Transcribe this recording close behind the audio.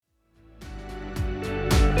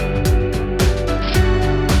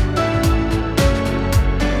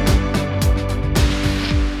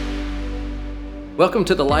Welcome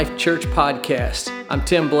to the Life Church Podcast. I'm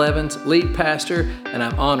Tim Blevins, lead pastor, and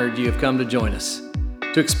I'm honored you have come to join us.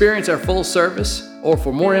 To experience our full service or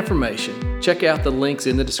for more information, check out the links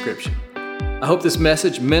in the description. I hope this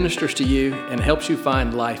message ministers to you and helps you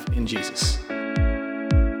find life in Jesus.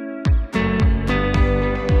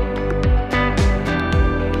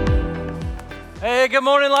 Hey, good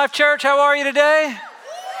morning, Life Church. How are you today?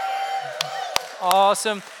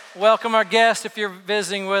 Awesome. Welcome our guests. If you're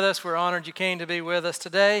visiting with us, we're honored you came to be with us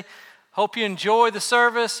today. Hope you enjoy the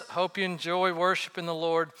service. Hope you enjoy worshiping the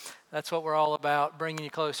Lord. That's what we're all about, bringing you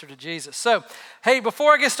closer to Jesus. So, hey,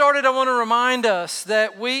 before I get started, I want to remind us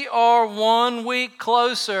that we are 1 week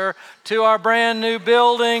closer to our brand new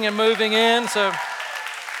building and moving in. So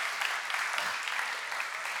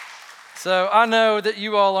I know that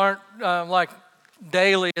you all aren't like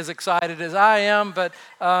daily as excited as I am, but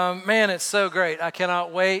man, it's so great. I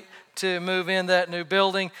cannot wait to move in that new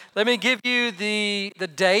building. Let me give you the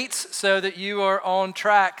dates so that you are on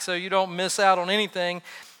track, so you don't miss out on anything.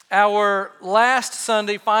 Our last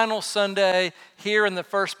Sunday, final Sunday here in the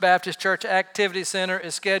First Baptist Church Activity Center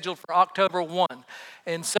is scheduled for October 1.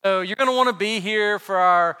 And so you're going to want to be here for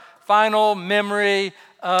our final memory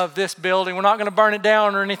of this building. We're not going to burn it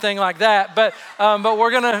down or anything like that, but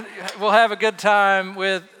we'll have a good time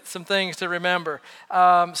with some things to remember.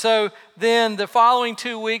 So then the following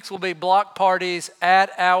 2 weeks will be block parties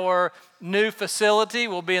at our new facility.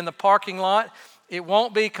 We'll be in the parking lot. It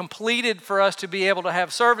won't be completed for us to be able to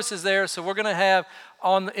have services there, so we're going to have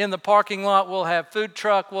in the parking lot, we'll have food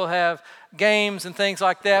truck, we'll have games and things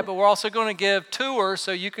like that, but we're also going to give tours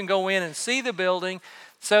so you can go in and see the building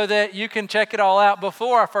so that you can check it all out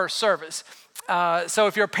before our first service. So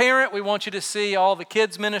if you're a parent, we want you to see all the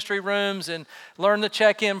kids' ministry rooms and learn the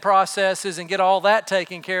check-in processes and get all that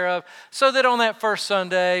taken care of so that on that first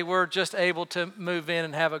Sunday, we're just able to move in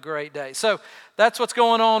and have a great day. So that's what's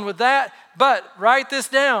going on with that. But write this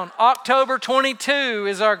down. October 22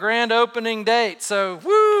 is our grand opening date. So,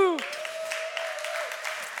 woo!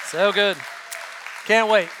 So good.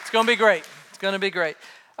 Can't wait. It's going to be great. It's going to be great.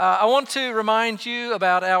 I want to remind you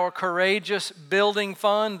about our Courageous Building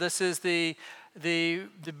Fund. This is the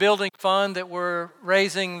building fund that we're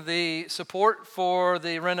raising the support for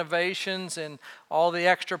the renovations and all the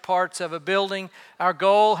extra parts of a building. Our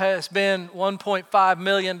goal has been $1.5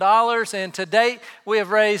 million, and to date, we have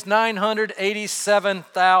raised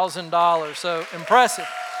 $987,000. So impressive.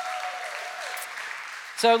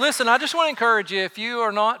 So listen, I just want to encourage you, if you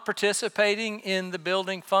are not participating in the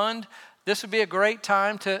building fund, this would be a great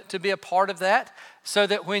time to be a part of that so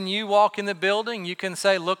that when you walk in the building, you can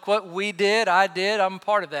say, look what we did, I'm a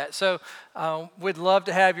part of that. So we'd love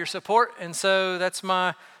to have your support, and so that's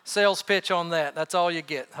my sales pitch on that. That's all you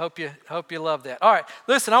get. Hope you love that. All right,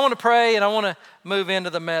 listen, I want to pray, and I want to move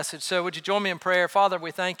into the message. So would you join me in prayer? Father,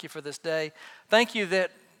 we thank you for this day. Thank you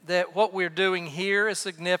that what we're doing here is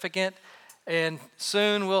significant, and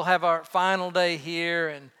soon we'll have our final day here,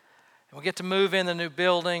 and we'll get to move in the new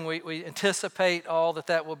building. We anticipate all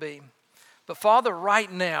that will be. But Father,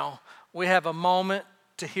 right now, we have a moment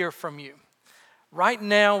to hear from you. Right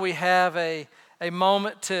now, we have a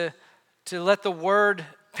moment to let the word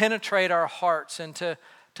penetrate our hearts and to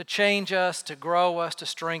change us, to grow us, to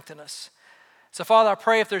strengthen us. So Father, I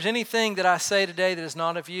pray if there's anything that I say today that is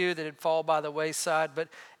not of you, that it fall by the wayside, but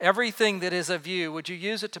everything that is of you, would you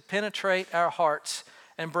use it to penetrate our hearts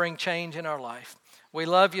and bring change in our life? We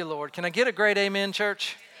love you, Lord. Can I get a great amen,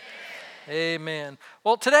 church? Amen.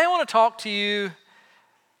 Well, today I want to talk to you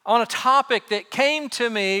on a topic that came to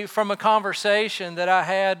me from a conversation that I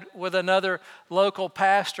had with another local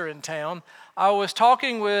pastor in town. I was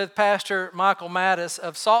talking with Pastor Michael Mattis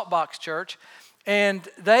of Saltbox Church, and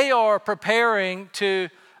they are preparing to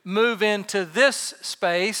move into this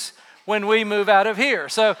space when we move out of here.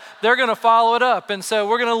 So they're going to follow it up. And so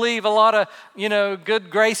we're going to leave a lot of, good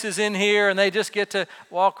graces in here, and they just get to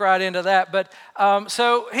walk right into that. But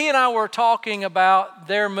so he and I were talking about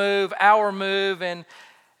their move, our move, and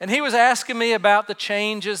he was asking me about the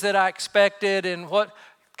changes that I expected and what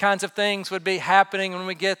kinds of things would be happening when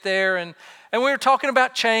we get there. And we were talking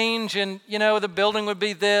about change, and, the building would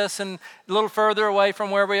be this and a little further away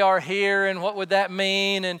from where we are here, and what would that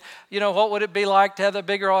mean, and, what would it be like to have a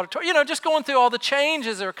bigger auditorium, just going through all the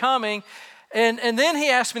changes that are coming. And then he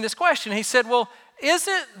asked me this question. He said, well,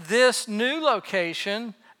 isn't this new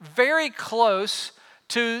location very close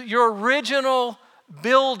to your original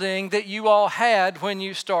building that you all had when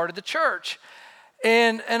you started the church?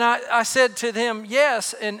 And I said to them,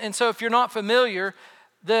 yes. And so if you're not familiar,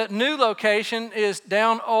 the new location is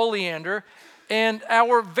down Oleander, and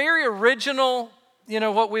our very original,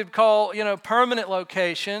 what we'd call, permanent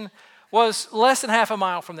location was less than half a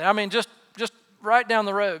mile from there. I mean, just right down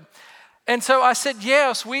the road. And so I said,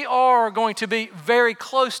 yes, we are going to be very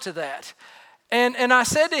close to that. And I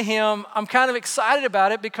said to him, I'm kind of excited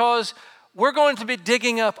about it because we're going to be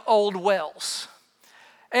digging up old wells.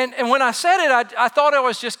 And when I said it, I thought I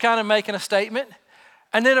was just kind of making a statement.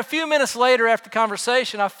 And then a few minutes later after the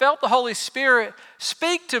conversation, I felt the Holy Spirit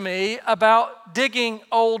speak to me about digging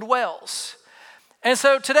old wells. And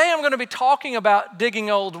so today I'm going to be talking about digging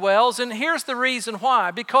old wells, and here's the reason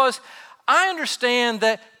why. Because I understand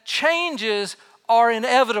that changes are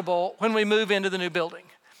inevitable when we move into the new building.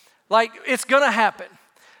 Like, it's going to happen,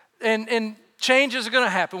 and changes are going to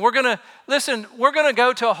happen. We're going to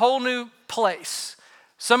go to a whole new place.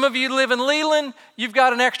 Some of you live in Leland, you've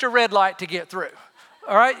got an extra red light to get through.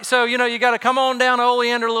 All right, so you got to come on down to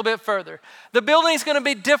Oleander a little bit further. The building's going to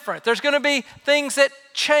be different. There's going to be things that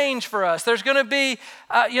change for us. There's going to be,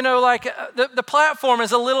 the platform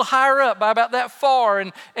is a little higher up by about that far,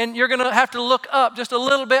 and you're going to have to look up just a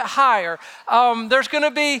little bit higher. There's going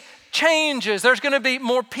to be changes. There's going to be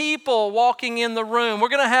more people walking in the room. We're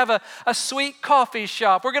going to have a sweet coffee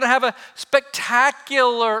shop. We're going to have a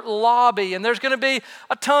spectacular lobby, and there's going to be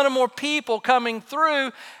a ton of more people coming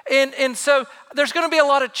through. And so there's going to be a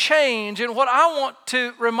lot of change. And what I want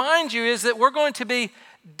to remind you is that we're going to be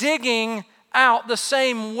digging out the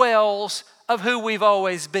same wells of who we've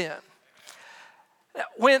always been.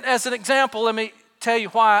 As an example, let me tell you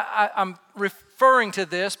why I'm referring to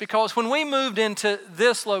this, because when we moved into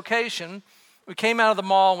this location, we came out of the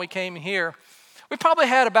mall and we came here, we probably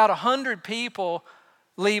had about 100 people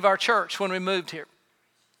leave our church when we moved here.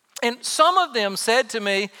 And some of them said to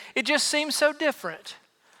me, it just seems so different.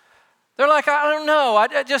 They're like, I don't know, I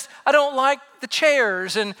don't like the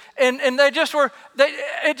chairs, and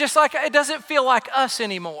it doesn't feel like us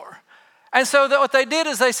anymore. And so what they did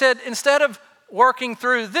is they said, instead of working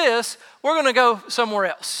through this, we're going to go somewhere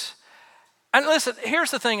else. And listen,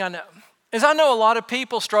 here's the thing I know a lot of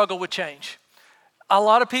people struggle with change. A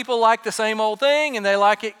lot of people like the same old thing, and they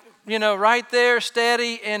like it, right there,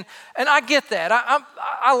 steady, and I get that.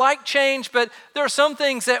 I like change, but there are some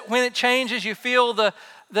things that when it changes, you feel the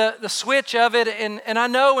switch of it, and I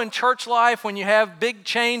know in church life when you have big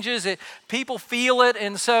changes, people feel it.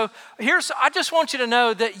 And so I just want you to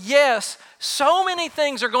know that yes, so many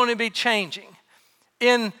things are going to be changing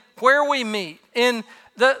in where we meet, in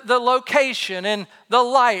the location and the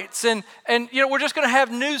lights, and we're just going to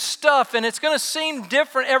have new stuff, and it's going to seem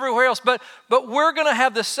different everywhere else, but we're going to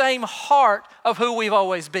have the same heart of who we've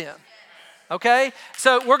always been. Okay?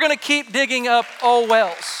 So we're going to keep digging up old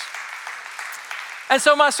wells. And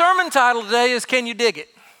so my sermon title today is, Can You Dig It?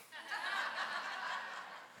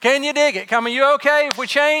 Can you dig it? Come on, you okay if we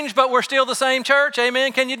change, but we're still the same church?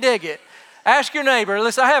 Amen? Can you dig it? Ask your neighbor.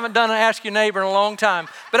 Listen, I haven't done an ask your neighbor in a long time,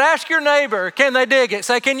 but ask your neighbor, can they dig it?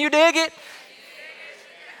 Say, can you dig it?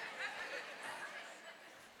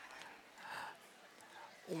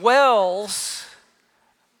 Wells,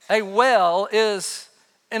 a well is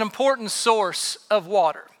an important source of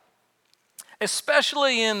water,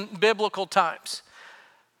 especially in biblical times.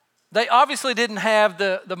 They obviously didn't have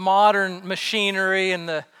the modern machinery and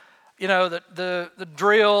the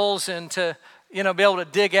drills and to be able to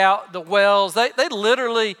dig out the wells. They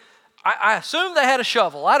literally, I assume they had a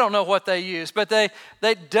shovel. I don't know what they used, but they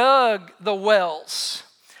dug the wells.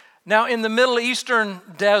 Now in the Middle Eastern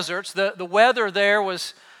deserts, the weather there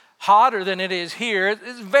was hotter than it is here.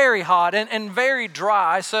 It's very hot and very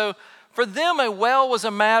dry. So for them, a well was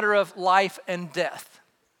a matter of life and death.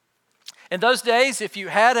 In those days, if you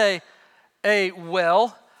had a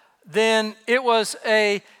well, then it was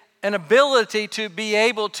an ability to be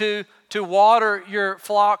able to water your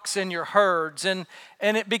flocks and your herds. And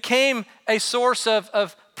it became a source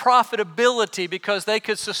of profitability because they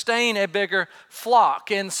could sustain a bigger flock.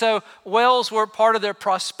 And so wells were part of their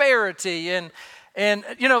prosperity. And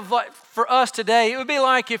for us today, it would be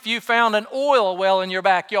like if you found an oil well in your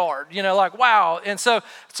backyard, like, wow. And so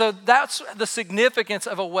that's the significance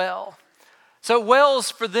of a well. So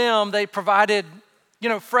wells for them, they provided,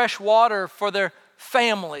 fresh water for their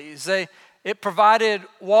families. It provided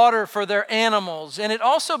water for their animals. And it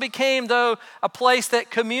also became, though, a place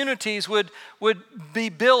that communities would be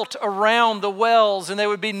built around the wells, and they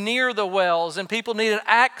would be near the wells, and people needed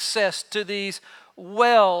access to these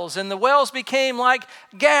wells. And the wells became like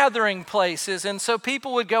gathering places. And so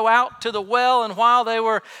people would go out to the well, and while they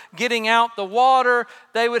were getting out the water,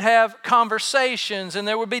 they would have conversations, and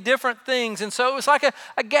there would be different things. And so it was like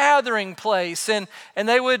a gathering place. And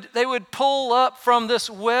they would pull up from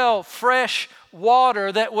this well fresh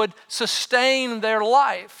water that would sustain their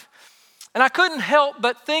life. And I couldn't help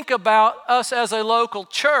but think about us as a local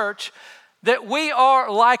church, that we are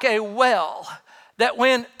like a well, that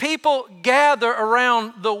when people gather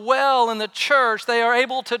around the well in the church, they are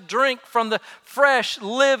able to drink from the fresh,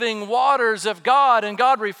 living waters of God, and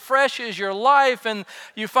God refreshes your life, and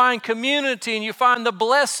you find community, and you find the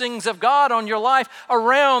blessings of God on your life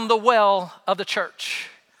around the well of the church.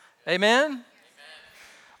 Amen? Amen.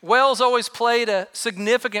 Wells always played a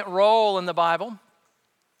significant role in the Bible.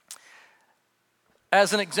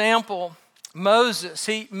 As an example, Moses,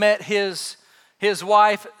 he met his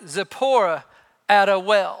wife Zipporah at a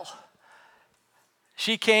well.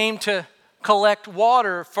 She came to collect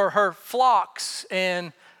water for her flocks,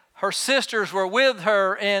 and her sisters were with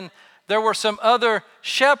her, and there were some other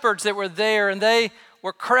shepherds that were there, and they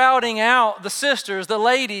were crowding out the sisters, the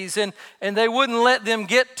ladies, and they wouldn't let them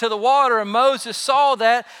get to the water. And Moses saw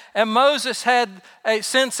that, and Moses had a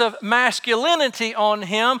sense of masculinity on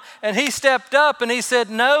him, and he stepped up and he said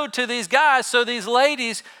no to these guys so these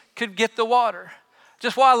ladies could get the water.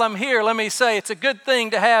 Just while I'm here, let me say it's a good thing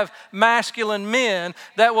to have masculine men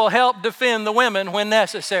that will help defend the women when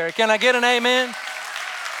necessary. Can I get an amen?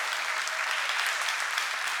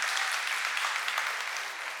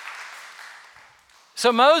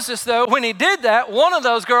 So Moses, though, when he did that, one of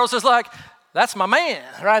those girls was like, that's my man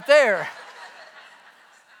right there.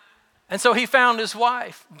 And so he found his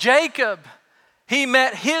wife. Jacob, he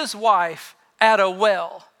met his wife at a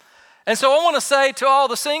well. And so I want to say to all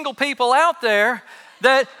the single people out there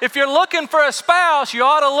that if you're looking for a spouse, you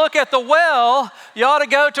ought to look at the well. You ought to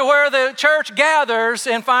go to where the church gathers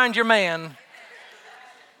and find your man.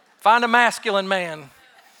 Find a masculine man.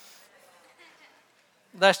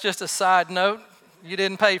 That's just a side note. You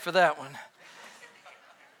didn't pay for that one.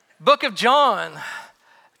 Book of John,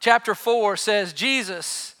 chapter 4 says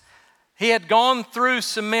Jesus, he had gone through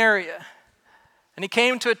Samaria, and he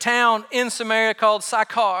came to a town in Samaria called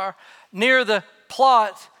Sychar, near the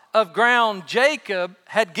plot of ground Jacob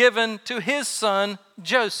had given to his son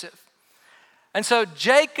Joseph. And so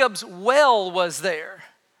Jacob's well was there.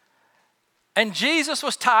 And Jesus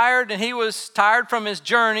was tired, and he was tired from his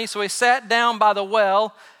journey, so he sat down by the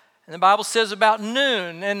well. And the Bible says about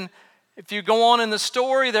noon. And if you go on in the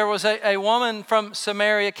story, there was a woman from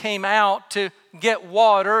Samaria came out to get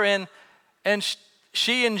water, and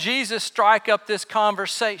she and Jesus strike up this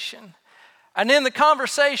conversation. And in the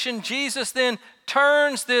conversation, Jesus then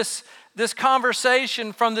turns this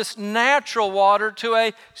conversation from this natural water to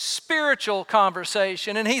a spiritual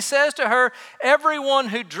conversation. And he says to her, everyone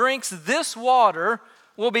who drinks this water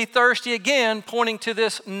will be thirsty again, pointing to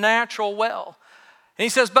this natural well. And he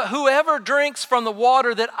says, but whoever drinks from the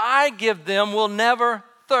water that I give them will never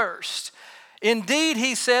thirst. Indeed,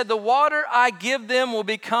 he said, the water I give them will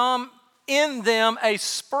become in them a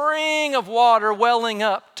spring of water welling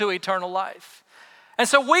up to eternal life. And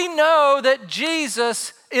so we know that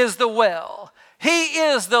Jesus is the well. He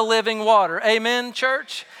is the living water. Amen,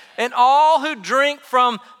 church? And all who drink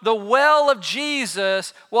from the well of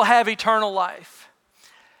Jesus will have eternal life.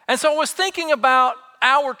 And so I was thinking about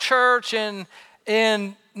our church in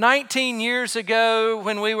 19 years ago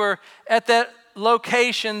when we were at that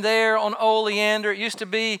location there on Oleander. It used to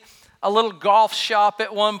be a little golf shop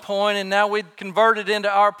at one point, and now we'd converted into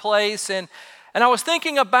our place. And I was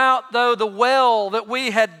thinking about, though, the well that we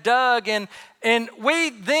had dug, and we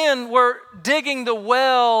then were digging the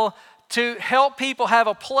well to help people have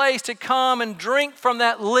a place to come and drink from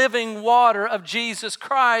that living water of Jesus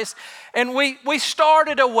Christ. And we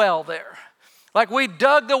started a well there. Like we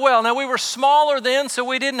dug the well. Now we were smaller then, so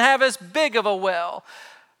we didn't have as big of a well.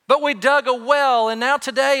 But we dug a well, and now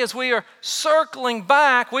today as we are circling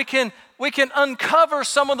back, we can uncover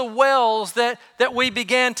some of the wells that we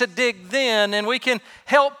began to dig then, and we can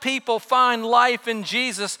help people find life in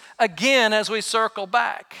Jesus again as we circle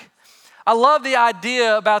back. I love the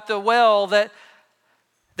idea about the well that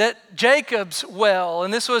Jacob's well,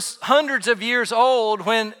 and this was hundreds of years old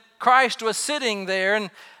when Christ was sitting there, and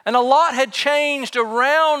a lot had changed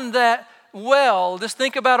around that well. Just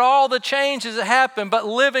think about all the changes that happened, but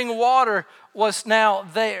living water was now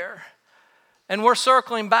there. And we're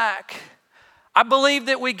circling back. I believe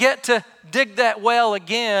that we get to dig that well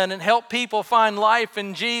again and help people find life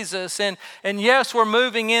in Jesus. And yes, we're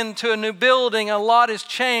moving into a new building. A lot has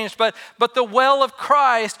changed, but the well of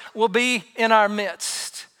Christ will be in our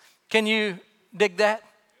midst. Can you dig that?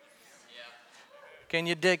 Can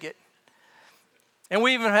you dig it? And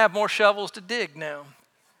we even have more shovels to dig now.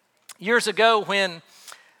 Years ago when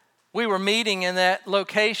we were meeting in that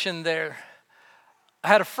location there, I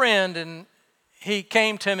had a friend, and he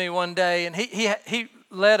came to me one day, and he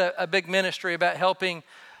led a big ministry about helping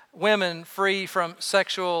women free from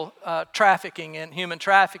sexual trafficking and human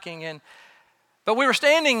trafficking. But we were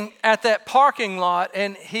standing at that parking lot,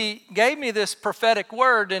 and he gave me this prophetic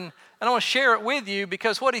word, and I want to share it with you,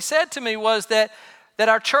 because what he said to me was that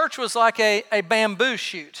our church was like a bamboo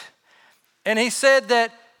shoot. And he said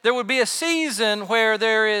that there would be a season where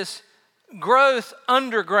there is growth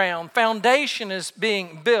underground, foundation is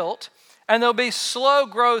being built, and there'll be slow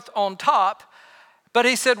growth on top. But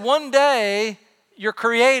he said one day your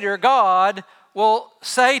creator, God, will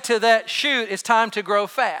say to that shoot, it's time to grow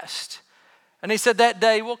fast. And he said that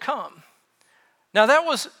day will come. Now that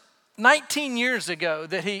was 19 years ago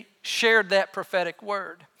that he shared that prophetic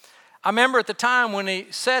word. I remember at the time when he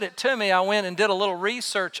said it to me, I went and did a little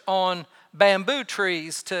research on bamboo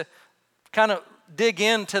trees to kind of dig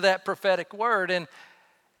into that prophetic word.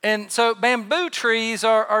 And so bamboo trees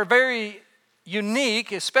are very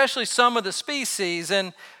unique, especially some of the species.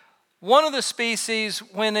 And one of the species,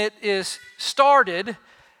 when it is started,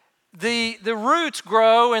 the roots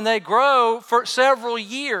grow, and they grow for several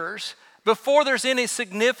years before there's any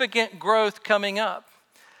significant growth coming up.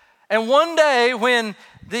 And one day when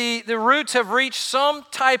the roots have reached some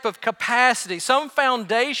type of capacity, some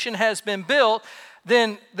foundation has been built,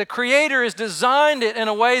 then the Creator has designed it in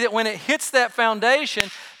a way that when it hits that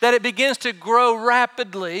foundation, that it begins to grow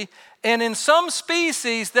rapidly. And in some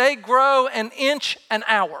species, they grow an inch an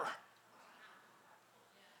hour.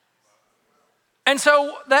 And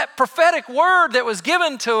so that prophetic word that was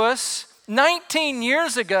given to us 19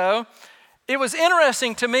 years ago, it was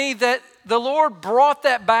interesting to me that the Lord brought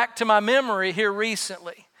that back to my memory here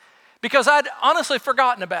recently, because I'd honestly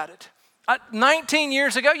forgotten about it. 19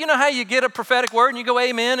 years ago, you know how you get a prophetic word and you go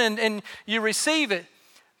amen and you receive it.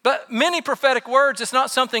 But many prophetic words, it's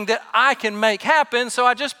not something that I can make happen, so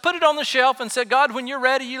I just put it on the shelf and said, God, when you're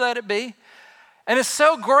ready, you let it be. And it's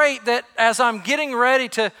so great that as I'm getting ready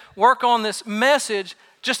to work on this message,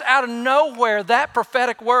 just out of nowhere, that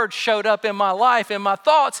prophetic word showed up in my life, in my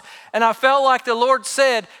thoughts, and I felt like the Lord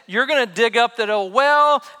said, you're going to dig up that old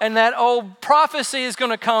well, and that old prophecy is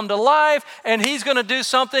going to come to life, and He's going to do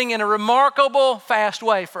something in a remarkable, fast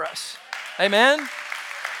way for us. Amen?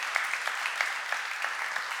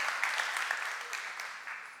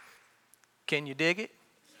 Can you dig it?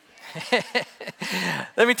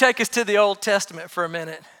 Let me take us to the Old Testament for a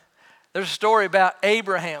minute. There's a story about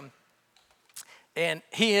Abraham. And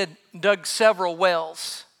he had dug several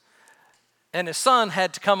wells. And his son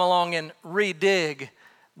had to come along and redig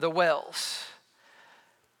the wells.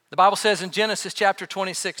 The Bible says in Genesis chapter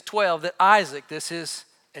 26:12 that Isaac, this is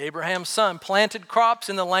Abraham's son, planted crops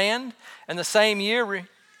in the land, and the same year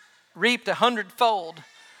reaped 100-fold,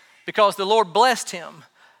 because the Lord blessed him.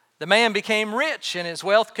 The man became rich, and his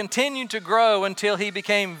wealth continued to grow until he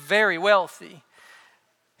became very wealthy.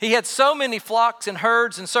 He had so many flocks and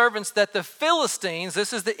herds and servants that the Philistines,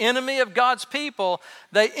 this is the enemy of God's people,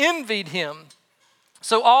 they envied him.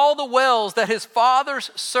 So all the wells that his father's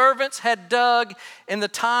servants had dug in the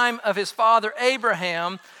time of his father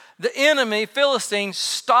Abraham, the enemy, Philistines,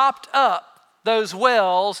 stopped up those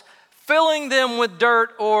wells, filling them with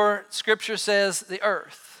dirt, or Scripture says the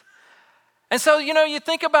earth. And so, you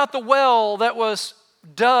think about the well that was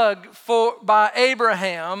dug by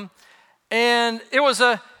Abraham, and it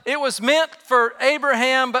was meant for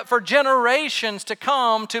Abraham, but for generations to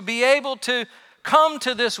come, to be able to come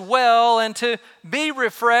to this well and to be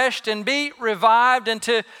refreshed and be revived and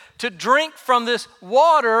to drink from this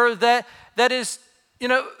water that is,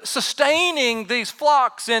 sustaining these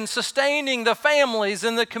flocks and sustaining the families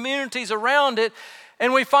and the communities around it.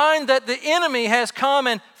 And we find that the enemy has come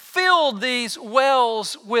and filled these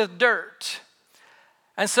wells with dirt.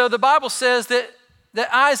 And so the Bible says that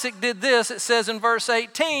Isaac did this. It says in verse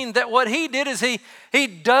 18 that what he did is he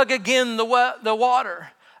dug again the water.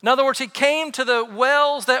 In other words, he came to the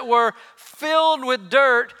wells that were filled with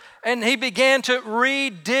dirt, and he began to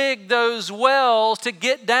redig those wells to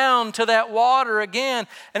get down to that water again.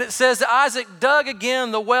 And it says that Isaac dug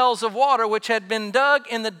again the wells of water which had been dug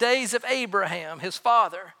in the days of Abraham, his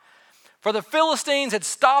father. For the Philistines had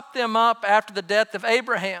stopped them up after the death of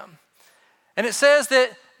Abraham. And it says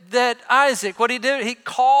that Isaac, what he did, he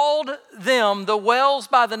called them the wells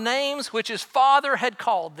by the names which his father had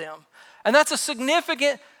called them. And that's a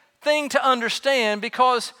significant thing to understand,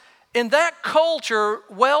 because in that culture,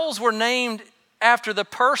 wells were named after the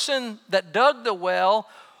person that dug the well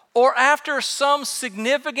or after some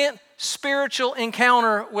significant spiritual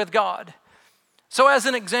encounter with God. So as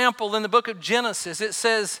an example, in the book of Genesis, it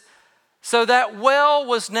says, so that well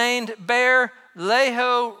was named Ber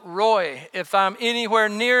Leho Roy. If I'm anywhere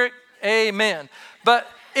near it, amen. But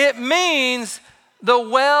it means the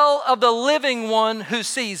well of the living one who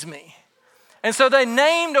sees me. And so they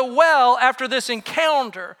named a well after this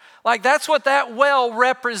encounter. Like that's what that well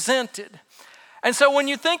represented. And so when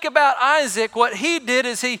you think about Isaac, what he did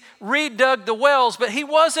is he redug the wells, but he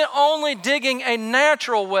wasn't only digging a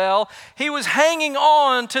natural well, he was hanging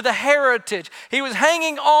on to the heritage. He was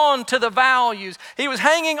hanging on to the values. He was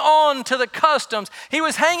hanging on to the customs. He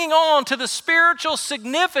was hanging on to the spiritual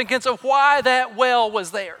significance of why that well was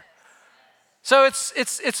there. So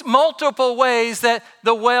it's multiple ways that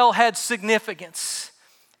the well had significance.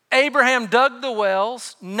 Abraham dug the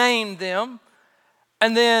wells, named them,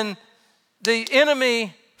 and then the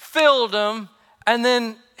enemy filled them, and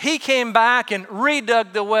then he came back and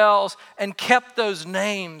redug the wells and kept those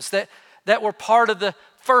names that were part of the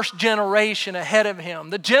first generation ahead of him,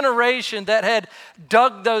 the generation that had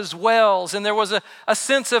dug those wells, and there was a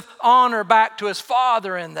sense of honor back to his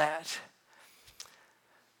father in that.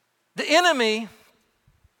 The enemy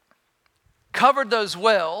covered those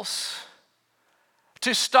wells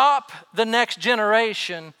to stop the next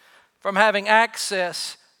generation from having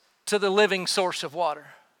access to the living source of water.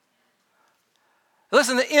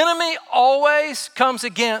 Listen, the enemy always comes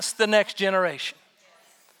against the next generation.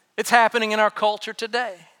 It's happening in our culture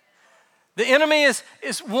today. The enemy is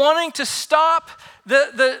wanting to stop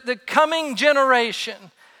the coming generation.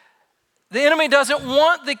 The enemy doesn't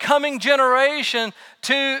want the coming generation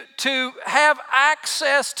to have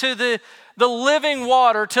access to the living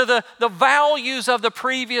water, to the values of the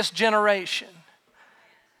previous generation.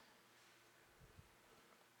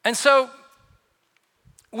 And so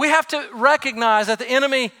we have to recognize that the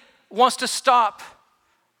enemy wants to stop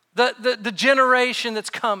the generation that's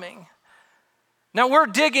coming. Now we're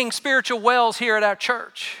digging spiritual wells here at our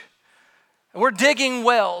church. We're digging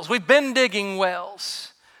wells. We've been digging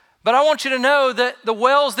wells. But I want you to know that the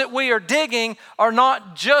wells that we are digging are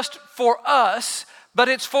not just for us, but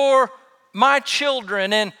it's for my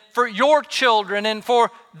children and for your children and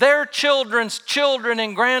for their children's children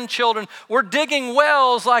and grandchildren. We're digging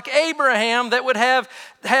wells like Abraham that would have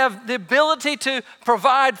the ability to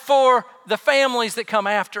provide for the families that come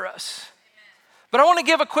after us. But I want to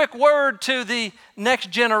give a quick word to the next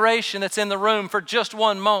generation that's in the room for just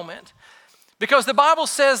one moment. Because the Bible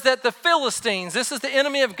says that the Philistines, this is the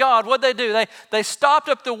enemy of God, what'd they do? They stopped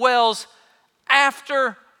up the wells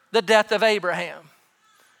after the death of Abraham.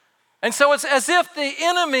 And so it's as if the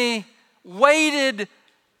enemy waited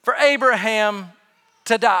for Abraham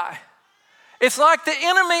to die. It's like the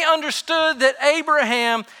enemy understood that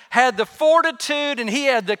Abraham had the fortitude and he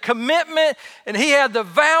had the commitment and he had the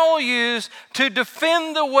values to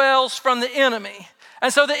defend the wells from the enemy.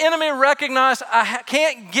 And so the enemy recognized, I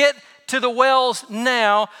can't get to the wells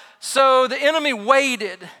now, so the enemy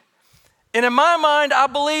waited. And in my mind, I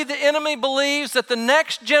believe the enemy believes that the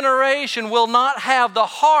next generation will not have the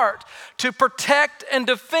heart to protect and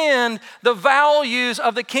defend the values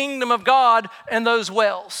of the kingdom of God and those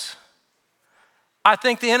wells. I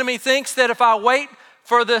think the enemy thinks that if I wait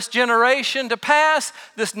for this generation to pass,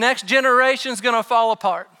 this next generation is going to fall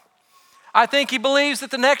apart. I think he believes that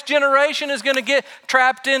the next generation is going to get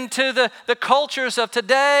trapped into the cultures of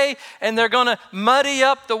today, and they're going to muddy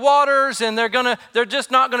up the waters, and they're just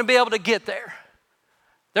not going to be able to get there.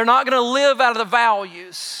 They're not going to live out of the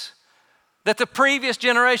values that the previous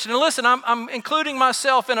generation, and listen, I'm including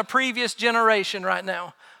myself in a previous generation right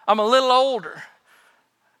now. I'm a little older.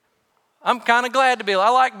 I'm kind of glad to be, I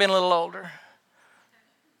like being a little older.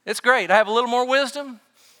 It's great. I have a little more wisdom.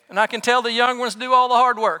 And I can tell the young ones do all the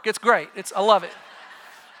hard work. It's great. I love it.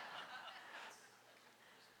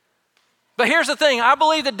 But here's the thing. I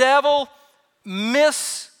believe the devil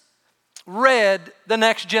misread the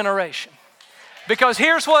next generation. Because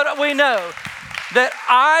here's what we know. That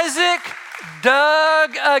Isaac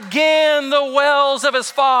dug again the wells of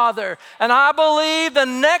his father. And I believe the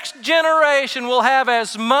next generation will have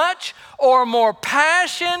as much or more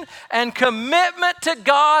passion and commitment to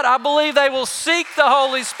God. I believe they will seek the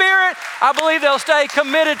Holy Spirit. I believe they'll stay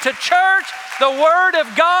committed to church, the Word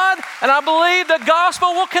of God, and I believe the gospel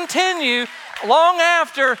will continue long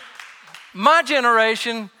after my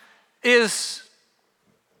generation is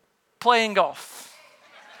playing golf.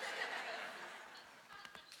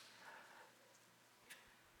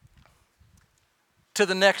 To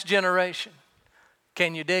the next generation.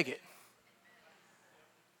 Can you dig it?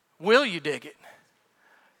 Will you dig it?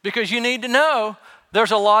 Because you need to know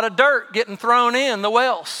there's a lot of dirt getting thrown in the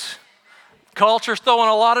wells. Culture's throwing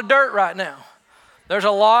a lot of dirt right now. There's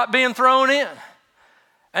a lot being thrown in.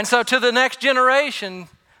 And so to the next generation,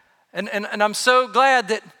 and I'm so glad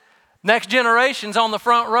that next generation's on the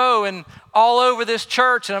front row and all over this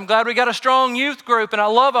church, and I'm glad we got a strong youth group, and I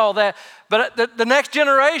love all that. But the next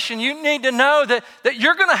generation, you need to know that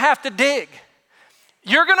you're going to have to dig.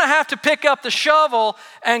 You're going to have to pick up the shovel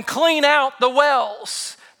and clean out the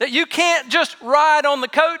wells. That you can't just ride on the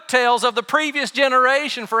coattails of the previous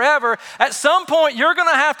generation forever. At some point, you're going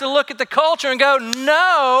to have to look at the culture and go,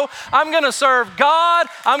 no, I'm going to serve God.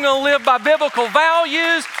 I'm going to live by biblical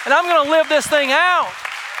values, and I'm going to live this thing out.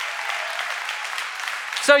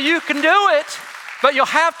 So you can do it, but you'll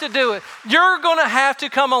have to do it. You're going to have to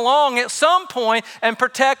come along at some point and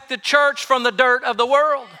protect the church from the dirt of the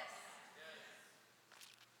world.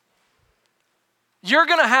 You're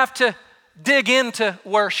going to have to dig into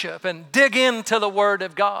worship and dig into the Word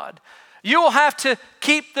of God. You will have to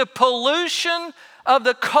keep the pollution of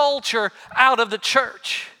the culture out of the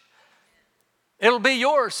church. It'll be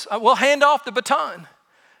yours. We'll hand off the baton.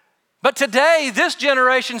 But today, this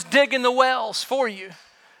generation's digging the wells for you,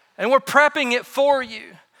 and we're prepping it for you.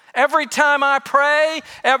 Every time I pray,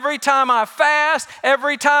 every time I fast,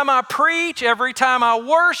 every time I preach, every time I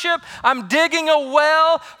worship, I'm digging a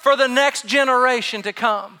well for the next generation to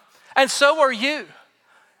come. And so are you.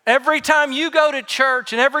 Every time you go to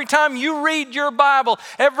church and every time you read your Bible,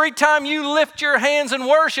 every time you lift your hands and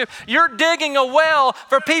worship, you're digging a well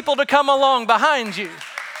for people to come along behind you.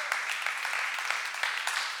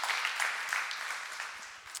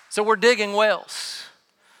 So we're digging wells.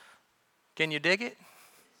 Can you dig it?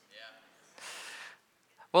 Yeah.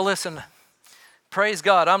 Well, listen, praise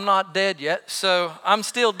God, I'm not dead yet, so I'm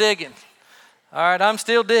still digging. All right, I'm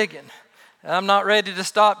still digging. I'm not ready to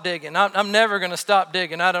stop digging. I'm never going to stop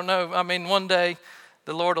digging. I don't know. I mean, one day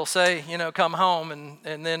the Lord will say, come home,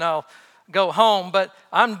 and then I'll go home. But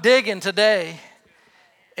I'm digging today.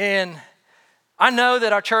 And I know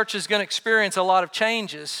that our church is going to experience a lot of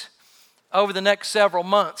changes over the next several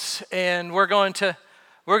months. And we're going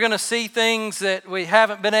to see things that we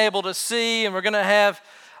haven't been able to see. And we're going to have,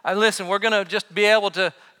 we're going to just be able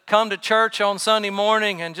to come to church on Sunday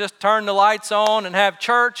morning and just turn the lights on and have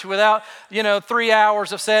church without, 3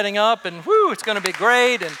 hours of setting up, and it's going to be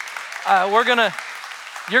great. And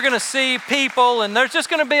you're going to see people, and there's just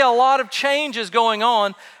going to be a lot of changes going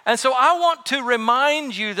on. And so I want to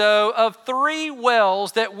remind you, though, of 3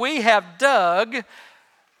 wells that we have dug,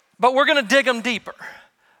 but we're going to dig them deeper.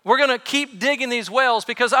 We're going to keep digging these wells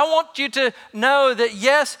because I want you to know that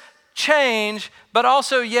yes, change, but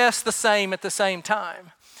also yes, the same at the same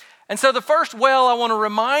time. And so the first well I want to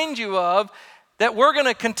remind you of that we're going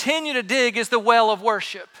to continue to dig is the well of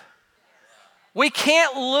worship. We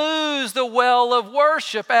can't lose the well of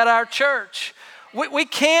worship at our church. We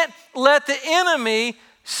can't let the enemy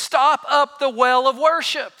stop up the well of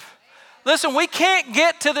worship. Listen, we can't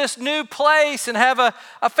get to this new place and have a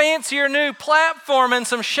fancier new platform and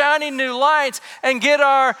some shiny new lights and get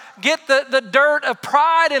the dirt of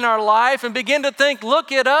pride in our life and begin to think,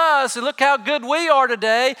 look at us and look how good we are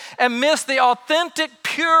today, and miss the authentic,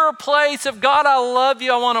 pure place of God, I love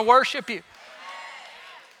you, I want to worship you.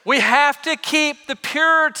 We have to keep the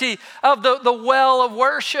purity of the well of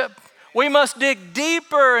worship. We must dig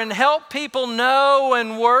deeper and help people know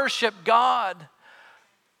and worship God.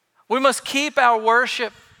 We must keep our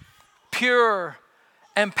worship pure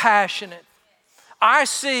and passionate. I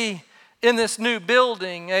see in this new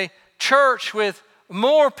building a church with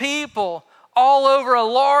more people all over a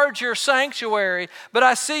larger sanctuary, but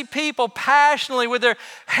I see people passionately with their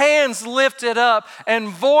hands lifted up and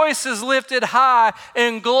voices lifted high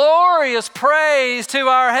in glorious praise to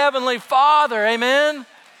our Heavenly Father. Amen?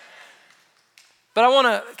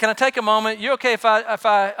 But can I take a moment? You okay if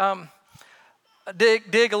I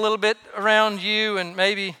dig a little bit around you and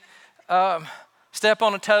maybe step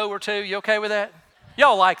on a toe or two? You okay with that?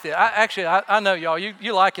 Y'all like that. I know y'all.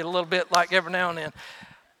 You like it a little bit, like every now and then.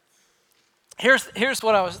 Here's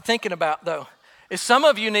what I was thinking about, though, is some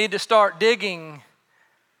of you need to start digging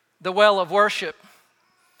the well of worship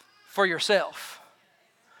for yourself.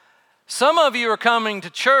 Some of you are coming to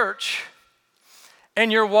church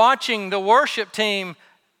and you're watching the worship team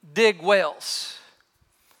dig wells,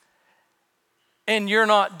 and you're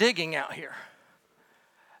not digging out here.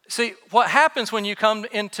 See, what happens when you come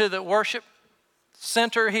into the worship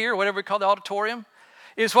center here, whatever we call the auditorium,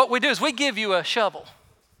 is what we do is we give you a shovel.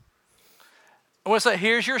 We'll say,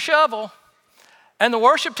 here's your shovel. And the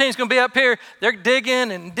worship team's going to be up here. They're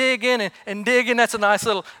digging and digging and digging. That's a nice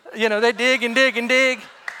little, they dig and dig and dig.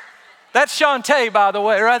 That's Shantae, by the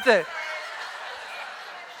way, right there.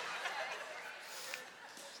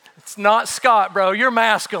 It's not Scott, bro. You're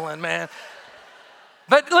masculine, man.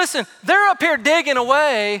 But listen, they're up here digging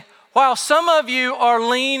away while some of you are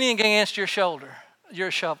leaning against your shoulder,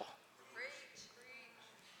 your shovel.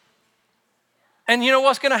 And you know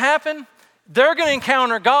what's going to happen? They're going to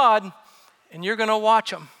encounter God, and you're going to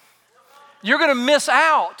watch them. You're going to miss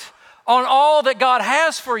out on all that God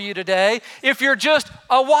has for you today if you're just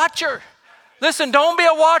a watcher. Listen, don't be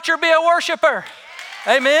a watcher, be a worshiper.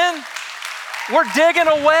 Amen? We're digging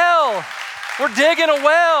a well. We're digging a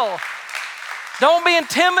well. Don't be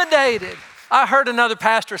intimidated. I heard another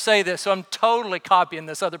pastor say this, so I'm totally copying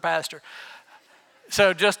this other pastor.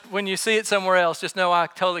 So just when you see it somewhere else, just know I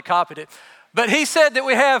totally copied it. But he said that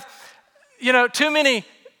we have, too many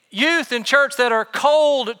youth in church that are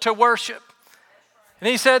cold to worship. And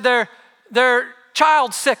he said they're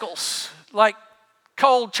child sickles, like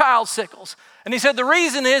cold child sickles. And he said the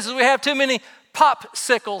reason is we have too many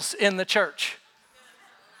popsicles in the church.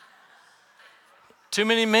 Too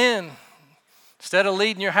many men, instead of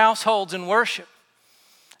leading your households in worship,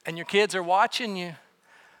 and your kids are watching you,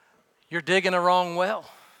 you're digging a wrong well.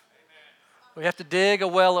 Amen. We have to dig a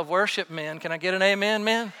well of worship, men. Can I get an amen,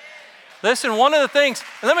 men? Amen. Listen, one of the things,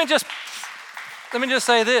 let me just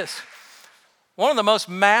say this. One of the most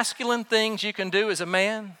masculine things you can do as a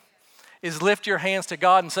man is lift your hands to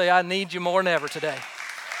God and say, I need you more than ever today.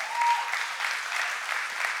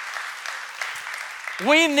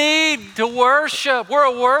 We need to worship. We're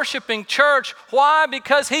a worshiping church. Why?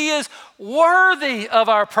 Because He is worthy of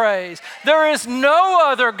our praise. There is no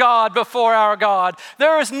other God before our God.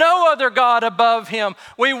 There is no other God above Him.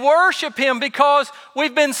 We worship Him because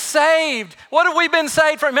we've been saved. What have we been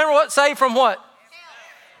saved from? Remember what? Saved from what?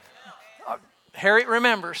 Harriet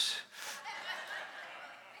remembers.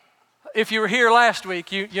 If you were here last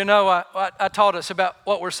week, you know I taught us about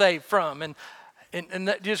what we're saved from,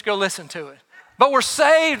 and just go listen to it. But we're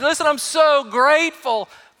saved. Listen, I'm so grateful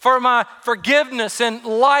for my forgiveness and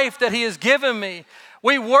life that He has given me.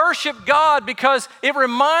 We worship God because it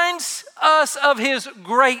reminds us of His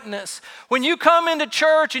greatness. When you come into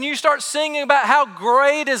church and you start singing about how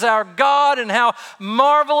great is our God and how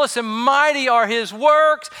marvelous and mighty are His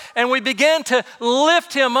works, and we begin to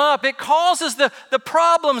lift Him up, it causes the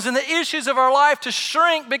problems and the issues of our life to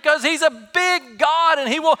shrink because He's a big God and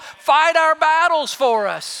He will fight our battles for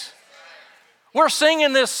us. We're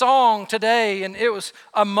singing this song today, and it was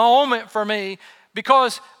a moment for me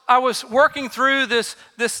because I was working through this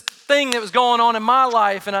thing that was going on in my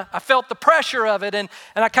life, and I felt the pressure of it, and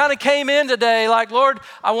I kind of came in today like, Lord,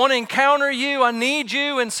 I want to encounter you, I need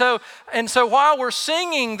you, and so while we're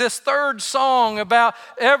singing this third song about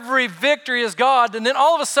every victory is God, and then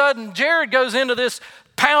all of a sudden, Jared goes into this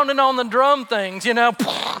pounding on the drum things,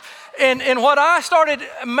 And what I started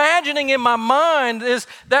imagining in my mind is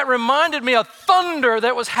that reminded me of thunder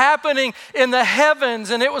that was happening in the heavens.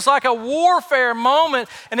 And it was like a warfare moment.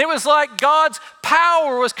 And it was like God's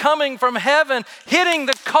power was coming from heaven, hitting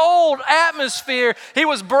the cold atmosphere. He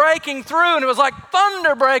was breaking through, and it was like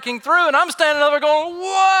thunder breaking through. And I'm standing over going,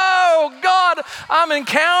 whoa, God, I'm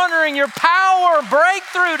encountering your power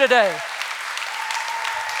breakthrough today.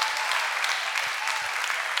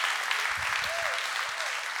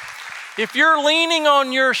 If you're leaning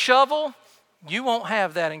on your shovel, you won't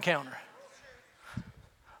have that encounter.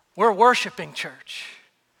 We're a worshiping church.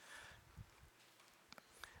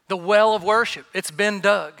 The well of worship, it's been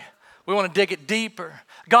dug. We want to dig it deeper.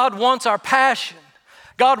 God wants our passion.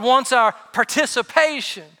 God wants our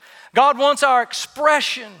participation. God wants our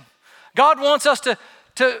expression. God wants us to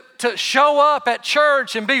show up at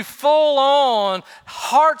church and be full on,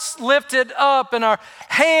 hearts lifted up and our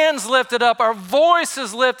hands lifted up, our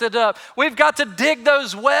voices lifted up. We've got to dig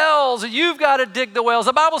those wells. You've got to dig the wells.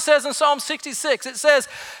 The Bible says in Psalm 66, it says,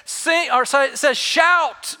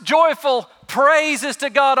 shout joyful praises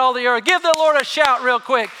to God all the earth. Give the Lord a shout real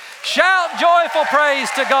quick. Shout joyful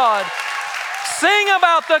praise to God. Sing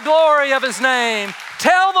about the glory of His name.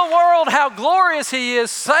 Tell the world how glorious He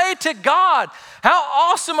is. Say to God, how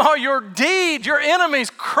awesome are your deeds. Your enemies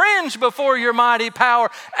cringe before your mighty power.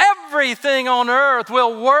 Everything on earth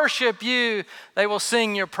will worship you. They will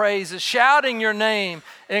sing your praises, shouting your name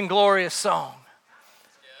in glorious song.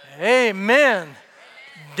 Amen.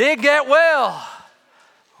 Dig that well.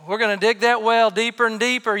 We're going to dig that well deeper and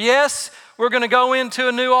deeper. Yes, we're going to go into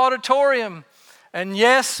a new auditorium. And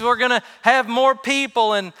yes, we're going to have more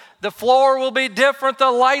people, and the floor will be different,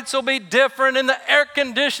 the lights will be different, and the air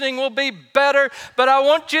conditioning will be better. But I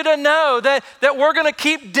want you to know that we're going to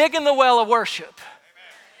keep digging the well of worship.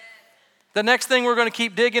 Amen. The next thing we're going to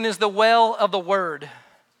keep digging is the well of the Word.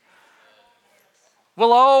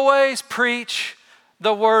 We'll always preach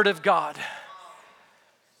the Word of God.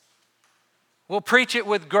 We'll preach it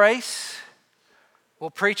with grace. We'll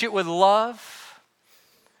preach it with love.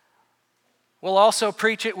 We'll also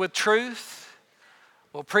preach it with truth.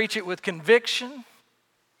 We'll preach it with conviction.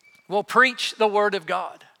 We'll preach the Word of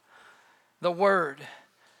God. The Word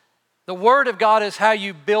The Word of God is how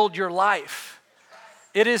you build your life.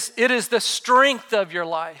 It is the strength of your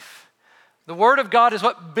life. The Word of God is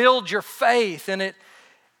what builds your faith, and it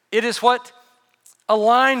is what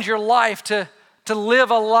aligns your life to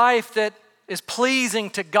live a life that is pleasing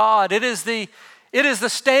to God. It is the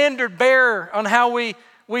standard bearer on how we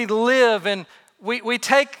live, and we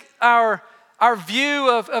take our view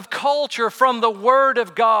of culture from the Word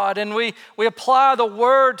of God, and we apply the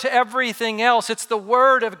Word to everything else. It's the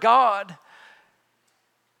Word of God.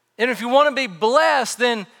 And if you want to be blessed,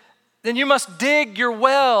 then you must dig your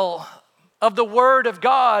well of the Word of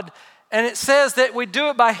God. And it says that we do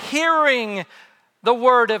it by hearing the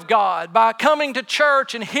Word of God, by coming to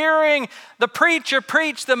church and hearing the preacher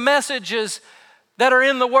preach the messages that are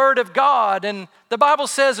in the Word of God. And the Bible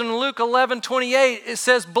says in Luke 11:28, it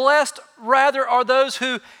says, "Blessed rather are those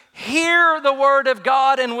who hear the Word of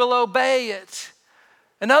God and will obey it."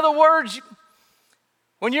 In other words,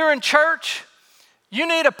 when you're in church, you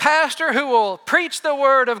need a pastor who will preach the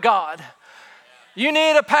Word of God. You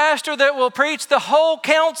need a pastor that will preach the whole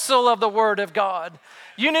counsel of the Word of God.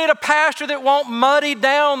 You need a pastor that won't muddy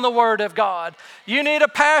down the Word of God. You need a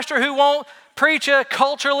pastor who won't preach a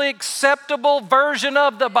culturally acceptable version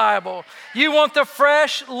of the Bible. You want the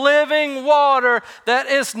fresh, living water that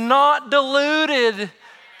is not diluted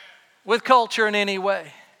with culture in any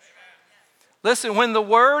way. Listen, when the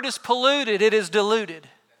Word is polluted, it is diluted.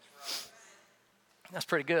 That's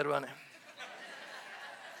pretty good, wasn't it?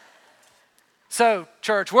 So,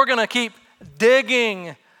 church, we're going to keep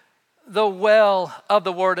digging the well of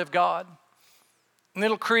the Word of God. And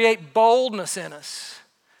it'll create boldness in us.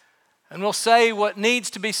 And we'll say what needs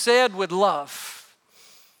to be said with love.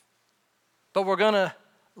 But we're going to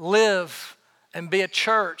live and be a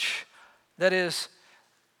church that is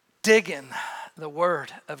digging the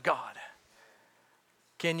Word of God.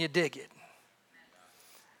 Can you dig it?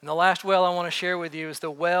 And the last well I want to share with you is the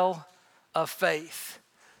well of faith.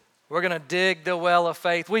 We're going to dig the well of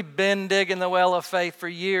faith. We've been digging the well of faith for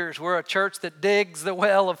years. We're a church that digs the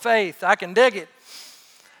well of faith. I can dig it.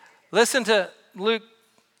 Listen to Luke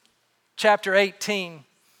chapter 18.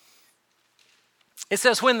 It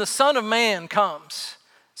says, when the Son of Man comes,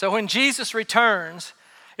 so when Jesus returns,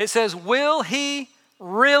 it says, will he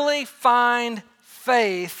really find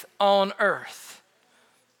faith on earth?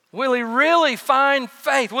 Will he really find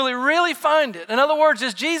faith? Will he really find it? In other words,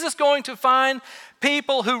 is Jesus going to find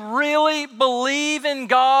people who really believe in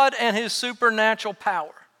God and His supernatural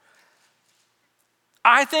power?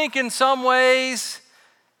 I think in some ways,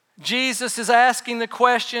 Jesus is asking the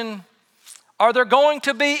question, are there going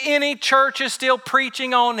to be any churches still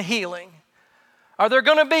preaching on healing? Are there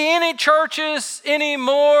going to be any churches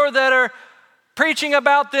anymore that are preaching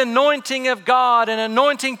about the anointing of God and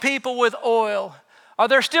anointing people with oil? Are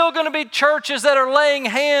there still going to be churches that are laying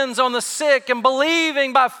hands on the sick and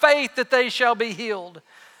believing by faith that they shall be healed?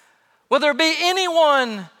 Will there be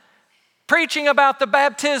anyone preaching about the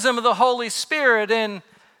baptism of the Holy Spirit and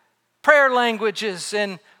prayer languages?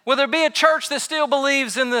 And will there be a church that still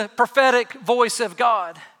believes in the prophetic voice of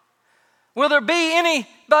God? Will there be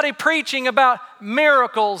anybody preaching about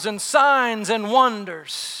miracles and signs and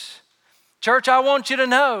wonders? Church, I want you to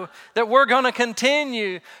know that we're going to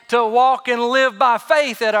continue to walk and live by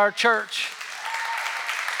faith at our church.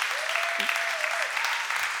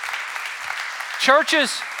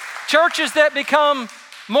 Churches that become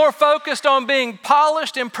more focused on being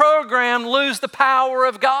polished and programmed lose the power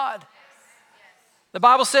of God. The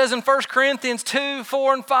Bible says in 1 Corinthians 2,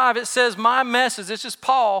 4, and 5, it says, my message, this is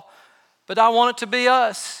Paul, but I want it to be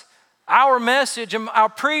us. Our message and our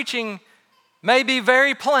preaching may be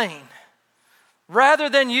very plain. Rather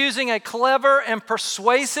than using a clever and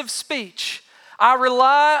persuasive speech, I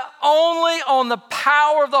rely only on the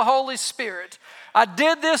power of the Holy Spirit. I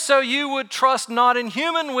did this so you would trust not in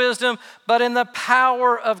human wisdom, but in the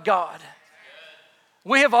power of God.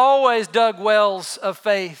 We have always dug wells of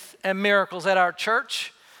faith and miracles at our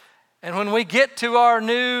church. And when we get to our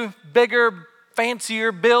new, bigger,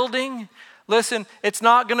 fancier building, listen, it's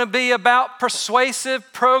not going to be about persuasive,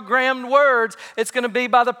 programmed words. It's going to be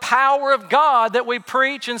by the power of God that we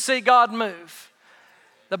preach and see God move.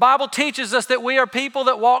 The Bible teaches us that we are people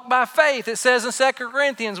that walk by faith. It says in 2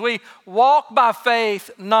 Corinthians, we walk by faith,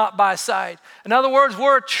 not by sight. In other words,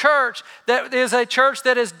 we're a church that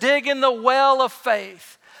is digging the well of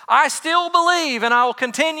faith. I still believe, and I will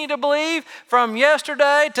continue to believe from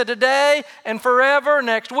yesterday to today and forever,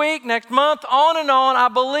 next week, next month, on and on. I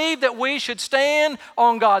believe that we should stand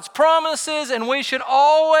on God's promises and we should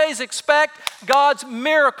always expect God's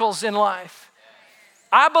miracles in life.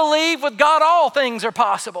 I believe with God all things are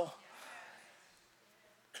possible.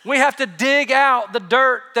 We have to dig out the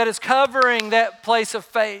dirt that is covering that place of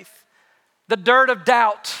faith, the dirt of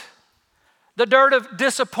doubt, the dirt of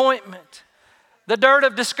disappointment, the dirt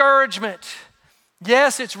of discouragement.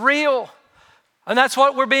 Yes, it's real. And that's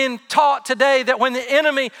what we're being taught today, that when the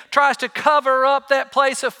enemy tries to cover up that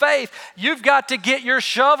place of faith, you've got to get your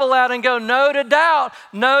shovel out and go, no to doubt,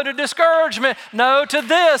 no to discouragement, no to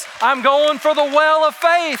this. I'm going for the well of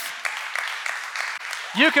faith.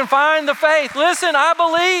 You can find the faith. Listen, I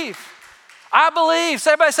believe. I believe.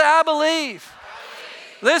 Everybody say, I believe.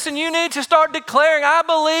 Listen, you need to start declaring, I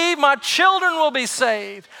believe my children will be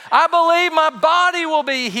saved. I believe my body will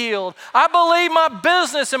be healed. I believe my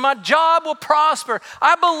business and my job will prosper.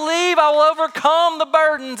 I believe I will overcome the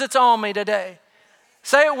burdens that's on me today.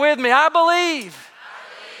 Say it with me, I believe.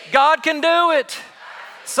 God can do it.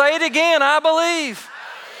 Say it again, I believe.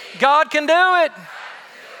 God can do it.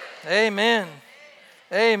 Amen.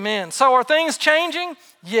 Amen. So are things changing?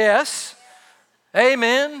 Yes.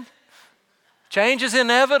 Amen. Change is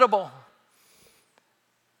inevitable.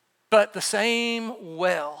 But the same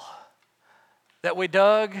well that we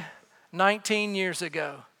dug 19 years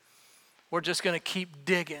ago, we're just going to keep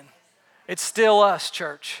digging. It's still us,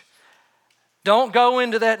 church. Don't go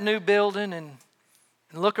into that new building and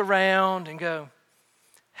look around and go,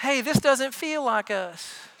 hey, this doesn't feel like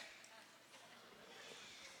us.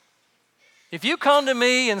 If you come to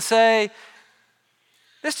me and say,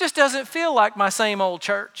 this just doesn't feel like my same old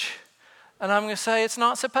church, and I'm going to say, it's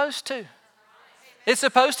not supposed to. It's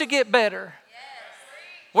supposed to get better.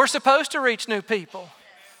 We're supposed to reach new people.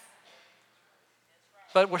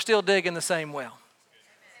 But we're still digging the same well.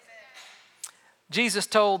 Jesus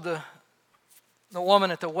told the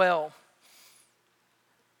woman at the well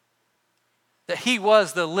that he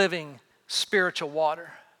was the living spiritual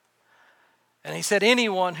water. And he said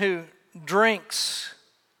anyone who drinks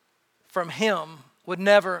from him would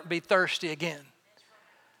never be thirsty again.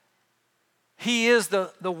 He is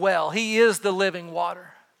the well. He is the living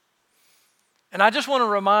water. And I just want to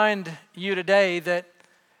remind you today that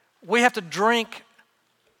we have to drink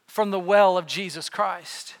from the well of Jesus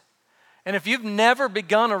Christ. And if you've never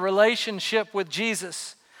begun a relationship with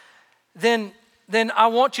Jesus, then I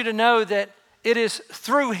want you to know that it is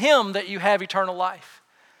through him that you have eternal life.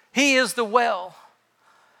 He is the well.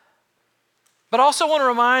 But I also want to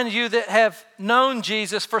remind you that have known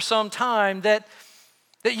Jesus for some time that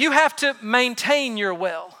you have to maintain your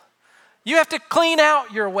well. You have to clean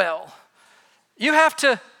out your well. You have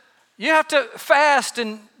to fast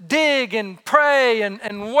and dig and pray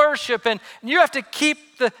and worship, and you have to keep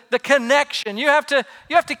the connection. You have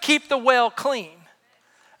to keep the well clean.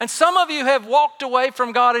 And some of you have walked away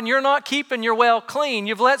from God and you're not keeping your well clean.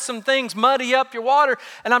 You've let some things muddy up your water,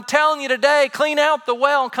 and I'm telling you today, clean out the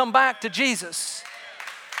well and come back to Jesus.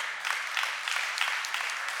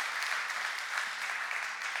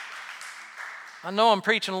 I know I'm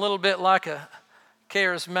preaching a little bit like a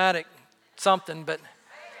charismatic something, but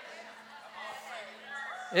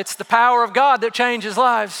it's the power of God that changes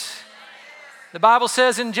lives. The Bible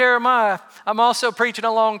says in Jeremiah, I'm also preaching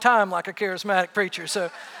a long time like a charismatic preacher, so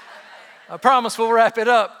I promise we'll wrap it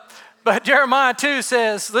up. But Jeremiah 2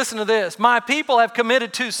 says, listen to this, my people have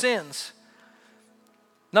committed 2 sins.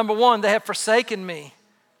 Number 1, they have forsaken me,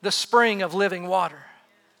 the spring of living water.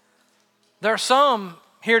 There are some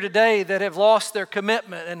here today that have lost their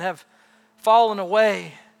commitment and have fallen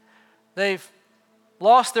away. They've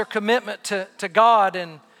lost their commitment to God,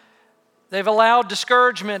 and they've allowed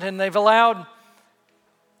discouragement and they've allowed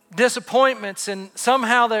disappointments, and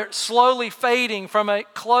somehow they're slowly fading from a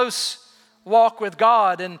close walk with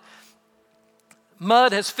God, and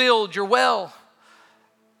mud has filled your well.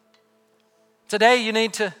 Today you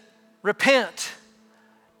need to repent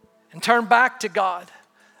and turn back to God.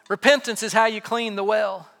 Repentance is how you clean the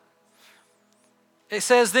well. It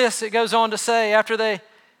says this, it goes on to say, after they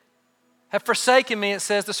have forsaken me, it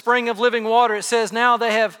says, the spring of living water, it says, now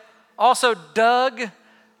they have also dug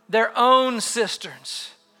their own cisterns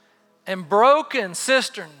and broken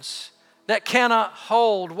cisterns that cannot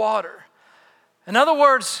hold water. In other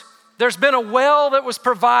words, there's been a well that was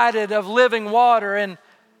provided of living water, and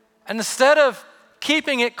instead of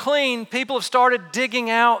keeping it clean, people have started digging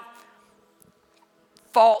out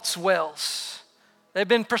false wells. They've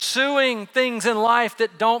been pursuing things in life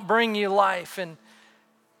that don't bring you life, and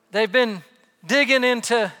they've been digging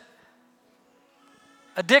into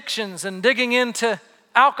addictions and digging into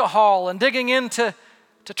alcohol and digging into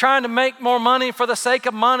trying to make more money for the sake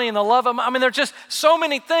of money and the love of money. I mean, there's just so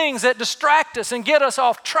many things that distract us and get us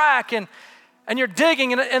off track, and you're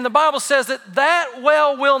digging, and the Bible says that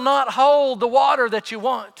well will not hold the water that you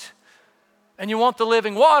want. and you want the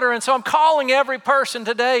living water. And so I'm calling every person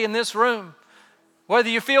today in this room, whether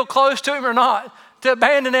you feel close to him or not, to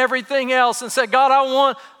abandon everything else and say, God, I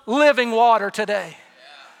want living water today.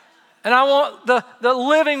 And I want the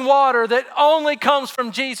living water that only comes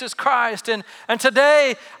from Jesus Christ. And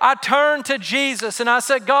today I turn to Jesus and I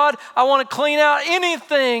said, God, I want to clean out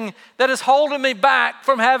anything that is holding me back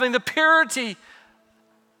from having the purity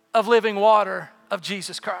of living water of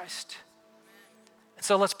Jesus Christ. And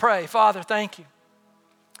so let's pray. Father, thank you.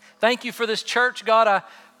 Thank you for this church. God, I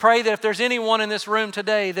pray that if there's anyone in this room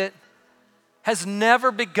today that has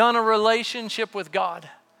never begun a relationship with God,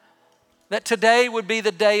 that today would be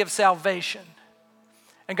the day of salvation.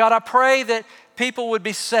 And God, I pray that people would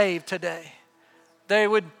be saved today. They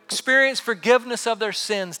would experience forgiveness of their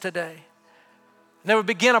sins today. And they would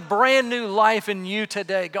begin a brand new life in you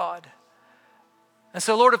today, God. And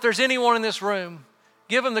so, Lord, if there's anyone in this room,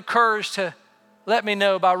 give them the courage to let me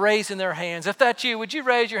know by raising their hands. If that's you, would you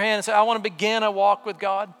raise your hand and say, I want to begin a walk with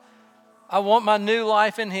God? I want my new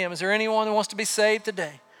life in Him. Is there anyone who wants to be saved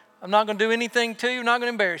today? I'm not going to do anything to you. I'm not going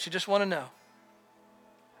to embarrass you. Just want to know.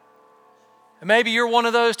 And maybe you're one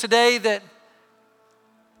of those today that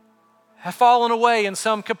have fallen away in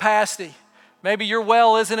some capacity. Maybe your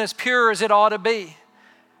well isn't as pure as it ought to be.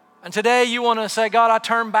 And today you want to say, God, I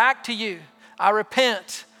turn back to you. I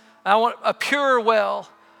repent. I want a pure well.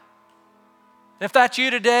 If that's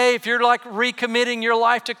you today, if you're like recommitting your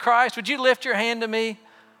life to Christ, would you lift your hand to me?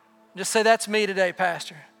 Just say, that's me today,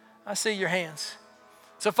 Pastor. I see your hands.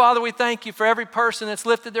 So, Father, we thank you for every person that's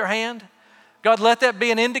lifted their hand. God, let that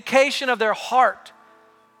be an indication of their heart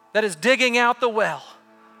that is digging out the well,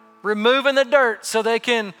 removing the dirt so they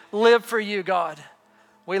can live for you, God.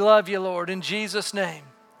 We love you, Lord, in Jesus' name.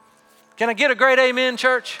 Can I get a great amen,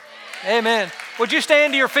 church? Amen. Would you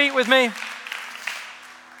stand to your feet with me?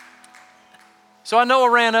 So I know I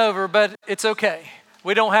ran over, but it's okay.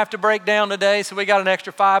 We don't have to break down today, so we got an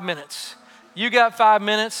extra 5 minutes. You got 5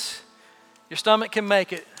 minutes. Your stomach can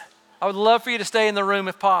make it. I would love for you to stay in the room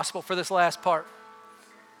if possible for this last part.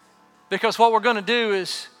 Because what we're going to do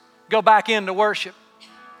is go back into worship.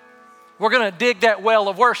 We're going to dig that well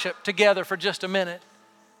of worship together for just a minute.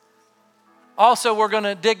 Also, we're going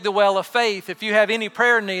to dig the well of faith. If you have any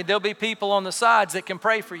prayer need, there'll be people on the sides that can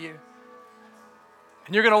pray for you.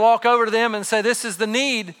 And you're going to walk over to them and say, this is the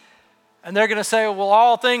need. And they're going to say, well,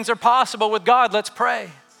 all things are possible with God. Let's pray.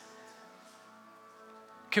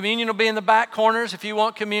 Communion will be in the back corners if you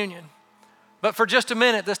want communion. But for just a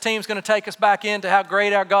minute, this team's going to take us back into how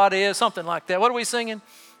great our God is, something like that. What are we singing?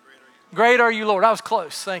 Great are you, Lord. I was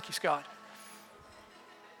close. Thank you, Scott.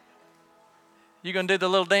 You going to do the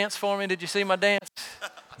little dance for me? Did you see my dance?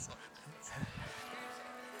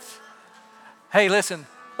 Hey, listen,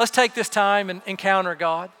 let's take this time and encounter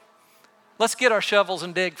God. Let's get our shovels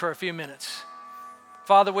and dig for a few minutes.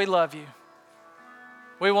 Father, we love you.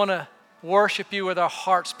 We want to worship you with our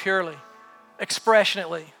hearts purely,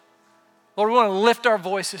 expressionately. Lord, we want to lift our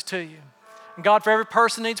voices to you. And God, for every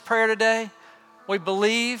person who needs prayer today, we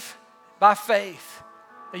believe by faith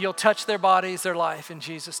that you'll touch their bodies, their life in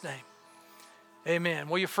Jesus' name. Amen.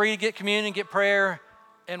 Well, you're free to get communion, get prayer,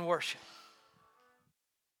 and worship.